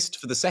assist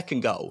for the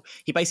second goal,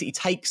 he basically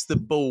takes the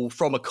ball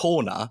from a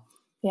corner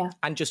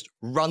and just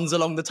runs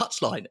along the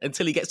touchline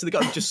until he gets to the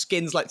goal and just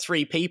skins like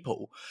 3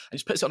 people and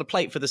just puts it on a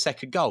plate for the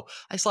second goal.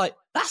 It's like,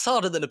 that's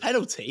harder than a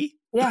penalty.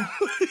 Yeah.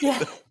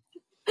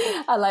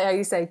 I like how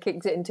you say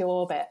kicked it into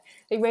orbit.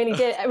 He really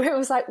did. It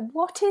was like,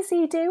 what is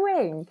he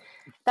doing?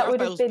 That would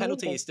have been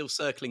penalty is still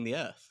circling the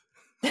earth.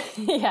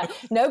 Yeah,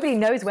 nobody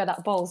knows where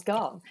that ball's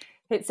gone.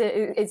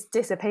 It's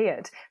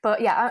disappeared.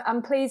 But yeah,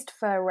 I'm pleased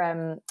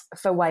for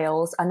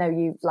Wales. I know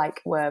you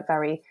were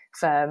very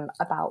firm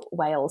about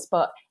Wales,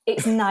 but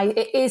it's nice.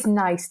 It is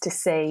nice to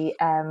see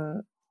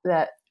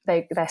that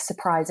they're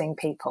surprising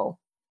people.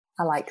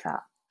 I like that.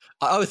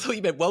 I thought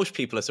you meant Welsh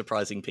people are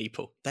surprising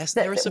people.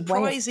 They're a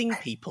surprising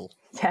people.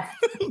 Yeah.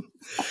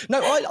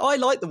 No, I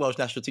like the Welsh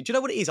national team. Do you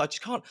know what it is? I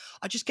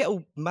just get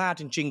all mad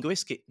and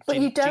jingoistic. But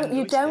you don't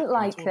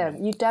like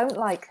them. You don't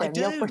like them.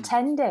 You're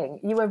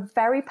pretending. You were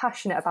very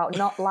passionate about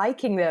not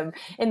liking them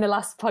in the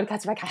last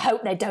podcast. Like, I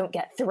hope they don't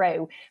get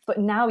through. But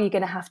now you're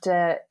gonna have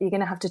to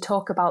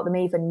talk about them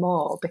even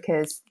more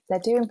because they're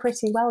doing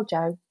pretty well,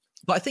 Joe.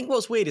 But I think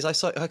what's weird is I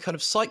kind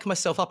of psych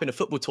myself up in a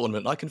football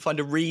tournament. And I can find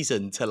a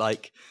reason to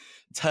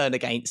turn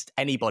against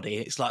anybody.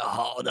 It's like,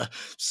 the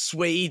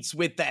Swedes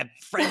with their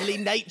friendly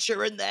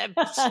nature and their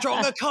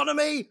strong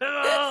economy.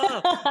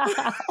 And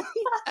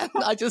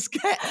I just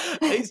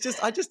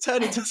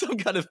turn into some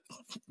kind of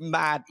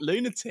mad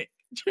lunatic.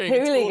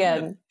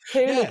 Hooligan.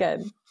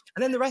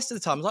 And then the rest of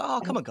the time, I was like,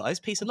 oh, come on, guys,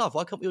 peace and love.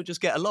 Why can't we all just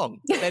get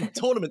along? But then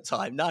tournament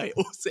time, no,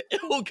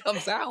 it all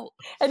comes out.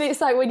 And it's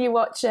like when you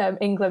watch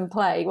England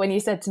play, when you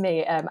said to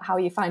me, how are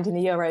you finding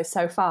the Euros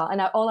so far?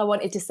 And all I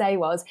wanted to say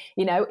was,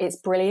 it's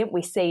brilliant.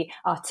 We see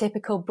our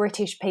typical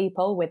British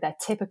people with their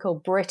typical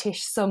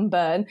British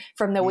sunburn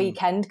from the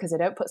weekend because they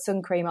don't put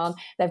sun cream on.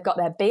 They've got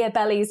their beer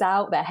bellies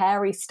out, their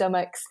hairy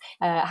stomachs,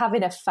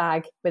 having a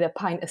fag with a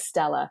pint of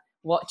Stella,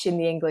 watching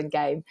the England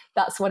game.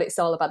 That's what it's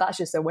all about. That's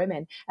just the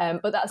women,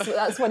 but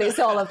that's what it's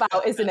all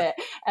about, isn't it?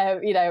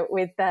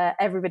 With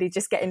everybody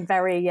just getting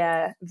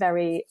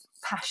very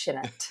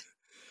passionate.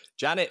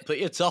 Janet, put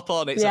your top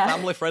on. It's a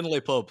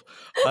family-friendly pub.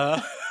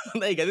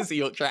 There you go. This is a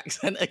Yorkshire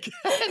accent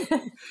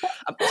again.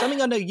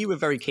 Something I know you were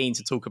very keen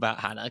to talk about,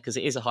 Hannah, because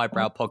it is a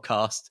highbrow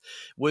podcast,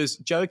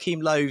 was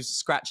Joachim Löw's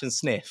scratch and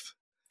sniff.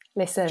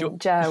 Listen,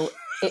 Joe,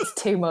 it's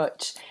too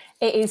much.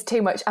 It is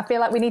too much. I feel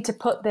like we need to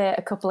put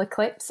a couple of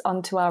clips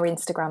onto our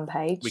Instagram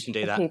page. We can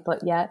do that. People,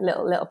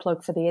 little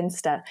plug for the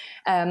Insta.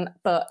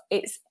 But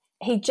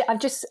I've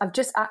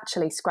just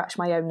actually scratched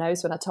my own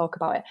nose when I talk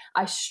about it.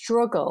 I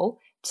struggle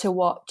to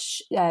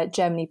watch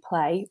Germany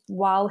play.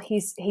 While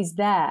he's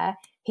there,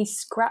 he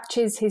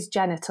scratches his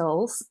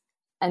genitals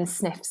and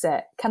sniffs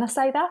it. Can I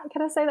say that?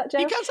 Joe?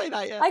 You can say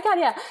that, yeah. I can,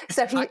 yeah.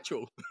 So it's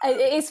factual.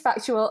 It is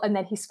factual, and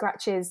then he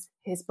scratches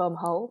his bum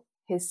hole,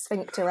 his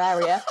sphincter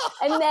area,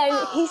 and then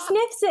he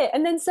sniffs it.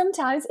 And then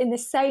sometimes in the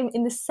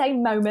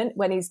same moment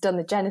when he's done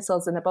the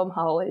genitals and the bum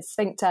hole, his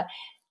sphincter,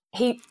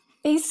 he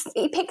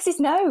picks his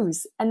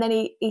nose and then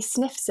he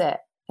sniffs it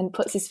and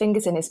puts his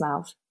fingers in his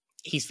mouth.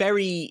 He's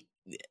very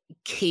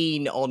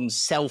keen on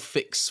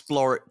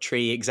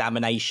self-exploratory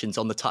examinations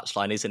on the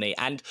touchline, isn't he?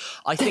 And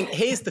I think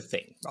here's the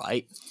thing,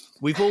 right?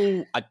 We've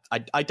all,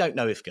 I don't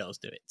know if girls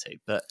do it too,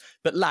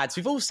 but lads,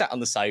 we've all sat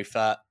on the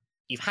sofa,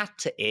 you've had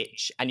to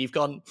itch and you've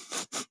gone,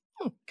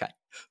 okay,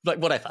 like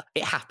whatever,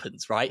 it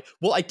happens, right?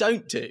 What I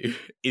don't do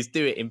is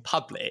do it in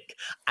public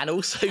and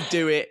also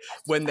do it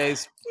when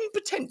there's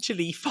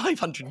potentially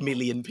 500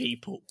 million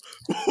people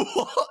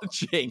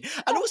watching.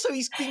 And also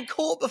he's been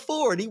caught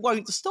before and he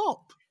won't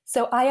stop.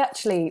 So I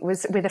actually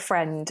was with a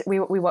friend. We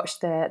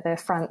watched the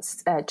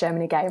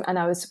France-Germany game, and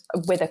I was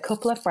with a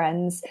couple of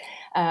friends.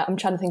 I'm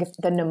trying to think of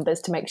the numbers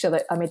to make sure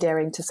that I'm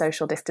adhering to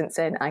social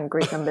distancing and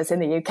group numbers in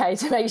the UK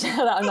to make sure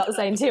that I'm not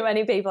saying too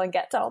many people and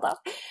get told off.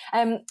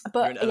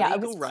 But You're an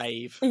illegal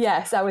rave.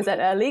 Yes, I was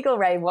at an illegal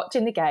rave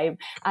watching the game,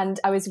 and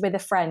I was with a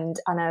friend,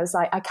 and I was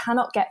like, I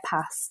cannot get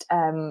past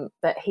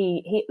that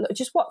he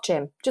just watch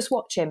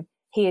him.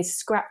 He is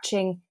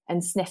scratching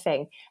and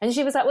sniffing, and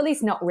she was like, well,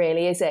 he's not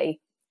really, is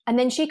he? And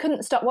then she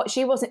couldn't stop.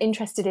 She wasn't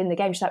interested in the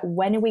game. She's like,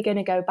 when are we going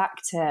to go back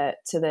to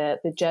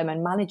the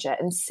German manager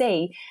and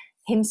see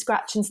him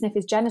scratch and sniff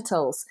his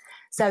genitals?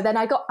 So then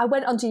I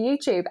went onto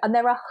YouTube, and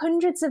there are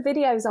hundreds of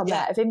videos on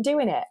there of him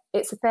doing it.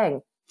 It's a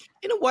thing.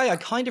 In a way, I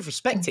kind of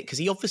respect it because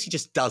he obviously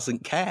just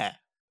doesn't care.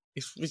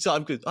 It's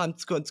I'm good. I'm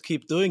going to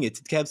keep doing it.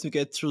 It helps me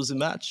get through the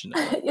match.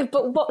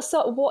 But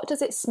what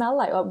does it smell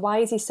like? Like, why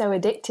is he so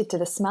addicted to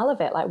the smell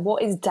of it? Like,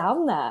 what is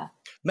down there?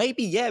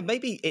 Maybe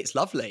it's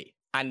lovely.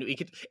 And we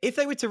could, if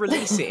they were to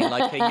release it in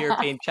like a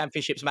European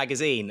Championships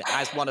magazine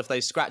as one of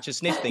those scratch and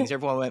sniff things,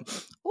 everyone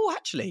went, oh,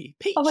 actually,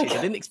 peaches. I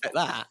didn't expect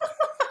that.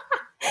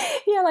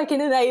 Yeah, like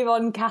in an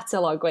Avon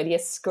catalogue when you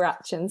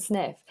scratch and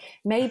sniff.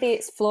 Maybe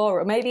it's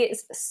floral. Maybe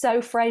it's so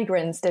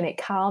fragranced and it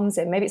calms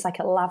him. Maybe it's like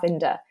a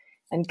lavender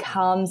and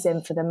calms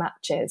him for the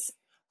matches.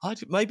 I'd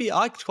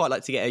quite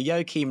like to get a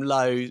Joachim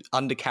Löw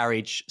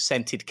undercarriage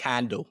scented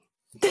candle.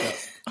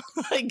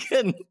 I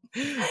can...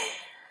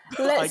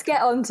 Let's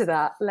get on to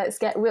that.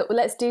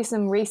 Let's do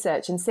some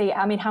research and see.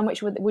 I mean, how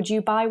much would you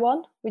buy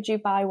one? Would you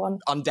buy one?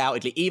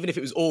 Undoubtedly. Even if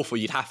it was awful,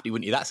 you'd have to,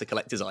 wouldn't you? That's a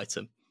collector's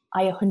item.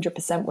 I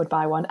 100% would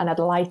buy one, and I'd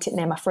light it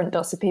near my front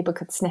door so people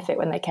could sniff it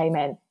when they came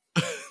in.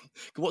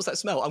 What's that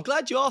smell? I'm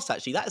glad you asked,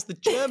 actually. That's the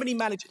Germany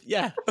manager.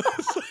 Yeah.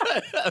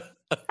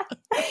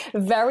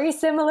 Very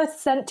similar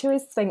scent to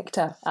his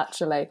sphincter,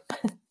 actually.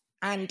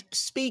 And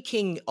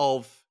speaking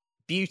of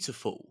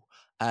beautiful,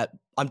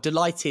 I'm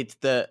delighted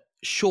that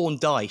Sean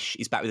Dyche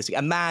is back with us,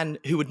 a man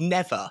who would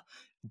never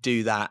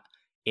do that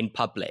in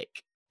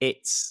public.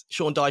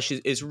 Sean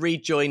Dyche has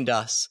rejoined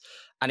us,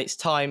 and it's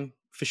time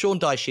for Sean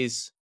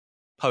Dyche's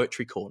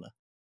Poetry Corner.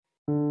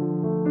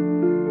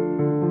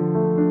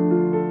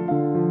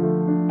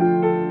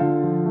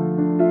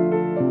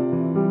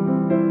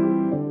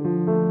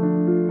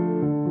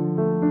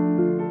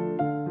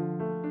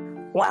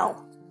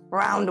 Well,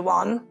 round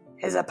one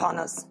is upon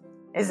us.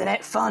 Isn't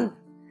it fun?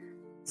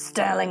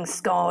 Sterling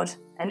scored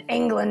and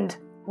England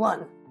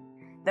won.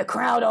 The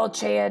crowd all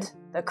cheered,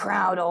 the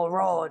crowd all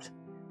roared.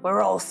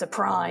 We're all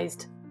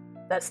surprised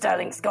that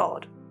Sterling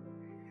scored.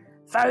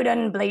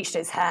 Foden bleached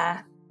his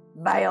hair.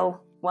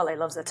 Bale, well, he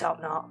loves a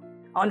top knot.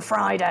 On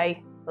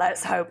Friday,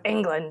 let's hope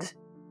England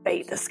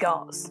beat the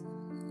Scots.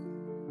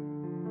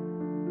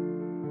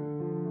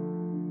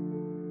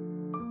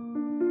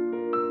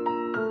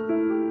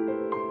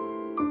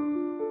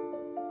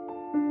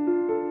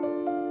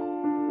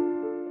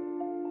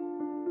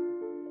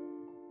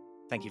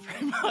 Thank you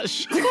very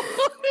much.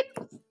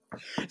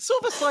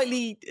 Sort of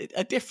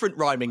a different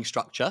rhyming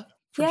structure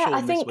from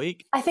Sean this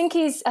week. I think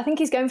he's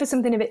going for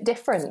something a bit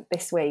different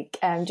this week.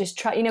 Just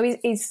try,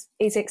 he's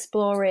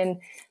exploring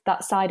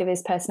that side of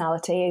his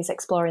personality. He's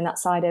exploring that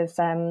side of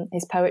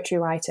his poetry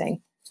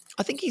writing.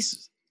 I think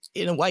he's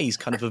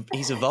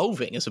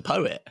evolving as a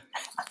poet.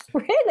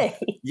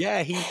 Really?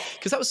 Yeah,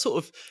 because that was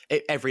sort of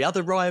every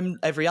other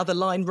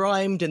line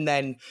rhymed, and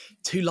then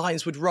 2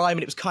 lines would rhyme,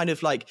 and it was kind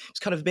of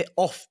a bit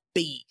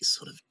offbeat,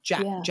 sort of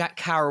Jack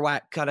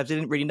Kerouac. Kind of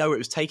didn't really know where it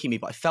was taking me,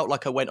 but I felt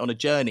like I went on a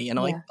journey, and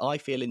I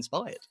feel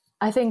inspired.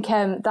 I think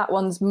that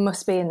one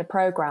must be in the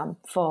programme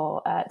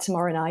for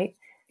tomorrow night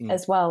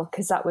as well,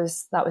 because that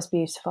was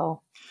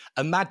beautiful.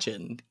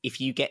 Imagine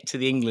if you get to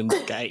the England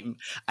game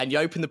and you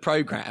open the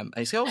programme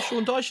and you say, "Oh,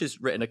 Sean Dyche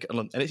has written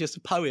and it's just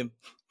a poem."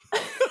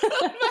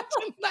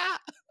 Imagine that.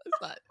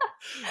 It's like,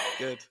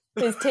 good.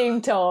 His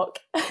team talk.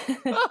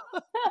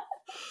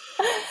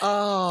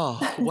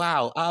 Oh,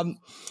 wow.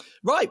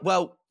 Right.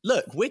 Well,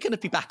 look, we're going to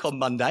be back on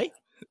Monday.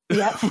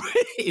 Yep.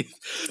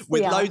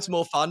 with loads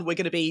more fun. We're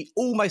going to be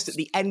almost at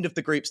the end of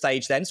the group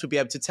stage then, so we'll be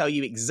able to tell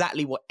you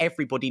exactly what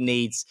everybody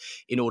needs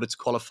in order to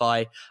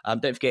qualify.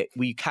 Don't forget,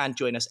 you can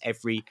join us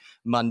every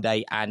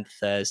Monday and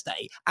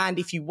Thursday. And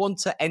if you want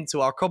to enter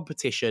our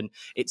competition,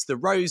 it's the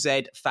Rose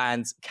Ed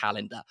Fans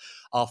Calendar.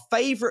 Our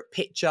favourite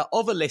picture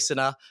of a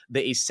listener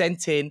that is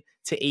sent in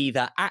to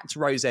either at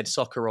Rose Ed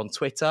Soccer on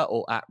Twitter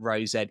or at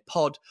Rose Ed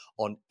Pod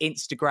on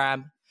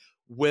Instagram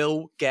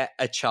will get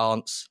a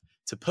chance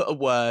to put a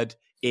word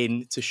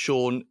into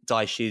Sean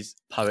Dyche's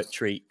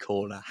Poetry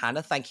Corner.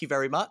 Hannah, thank you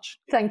very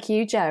much. Thank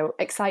you, Joe.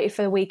 Excited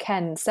for the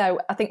weekend. So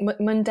I think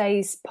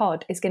Monday's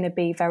pod is going to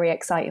be very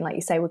exciting. Like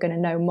you say, we're going to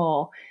know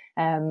more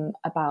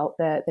about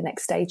the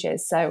next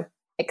stages. So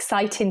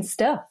exciting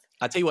stuff.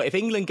 I tell you what, if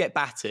England get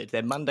battered,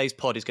 then Monday's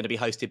pod is going to be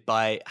hosted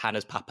by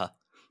Hannah's papa.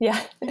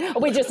 Yeah,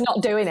 we're just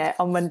not doing it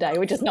on Monday.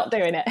 We're just not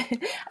doing it.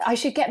 I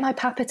should get my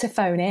papa to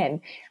phone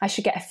in. I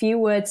should get a few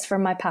words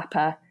from my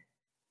papa.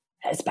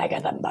 It's bigger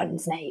than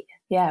buns, Nate.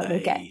 Yeah, we'll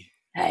get...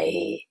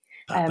 Hey.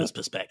 Papa's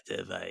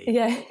perspective, eh?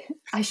 Yeah,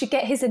 I should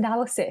get his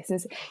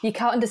analysis. You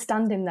can't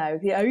understand him, though.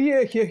 Yeah.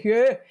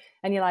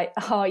 And you're like,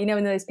 oh,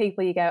 when those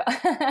people you go,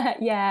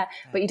 yeah,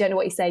 but you don't know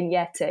what he's saying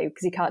yeah to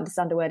because you can't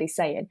understand a word he's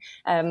saying.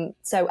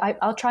 So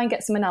I'll try and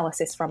get some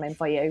analysis from him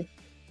for you.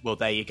 Well,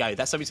 there you go.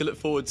 That's something to look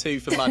forward to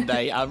for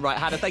Monday. Right,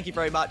 Hannah, thank you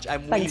very much.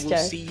 And we will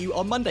see you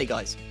on Monday,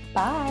 guys.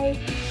 Bye.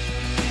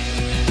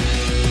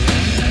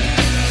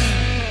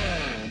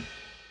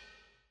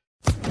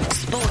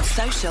 Sports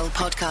Social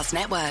Podcast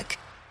Network.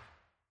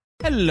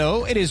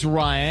 Hello, it is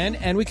Ryan,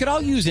 and we could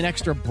all use an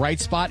extra bright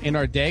spot in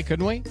our day,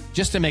 couldn't we?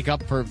 Just to make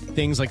up for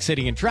things like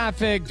sitting in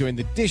traffic, doing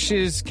the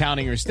dishes,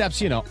 counting your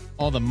steps,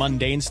 all the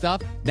mundane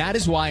stuff. That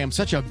is why I'm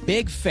such a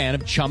big fan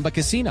of Chumba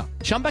Casino.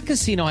 Chumba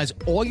Casino has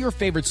all your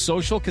favorite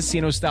social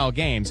casino-style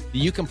games that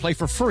you can play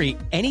for free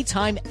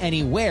anytime,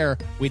 anywhere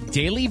with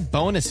daily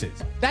bonuses.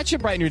 That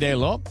should brighten your day a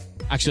little.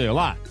 Actually, a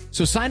lot.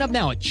 So sign up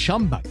now at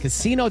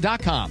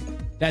ChumbaCasino.com.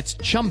 That's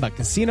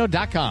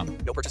ChumbaCasino.com.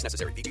 No purchase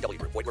necessary. VGW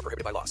Group. Void where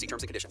prohibited by law. See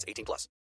terms and conditions. 18+.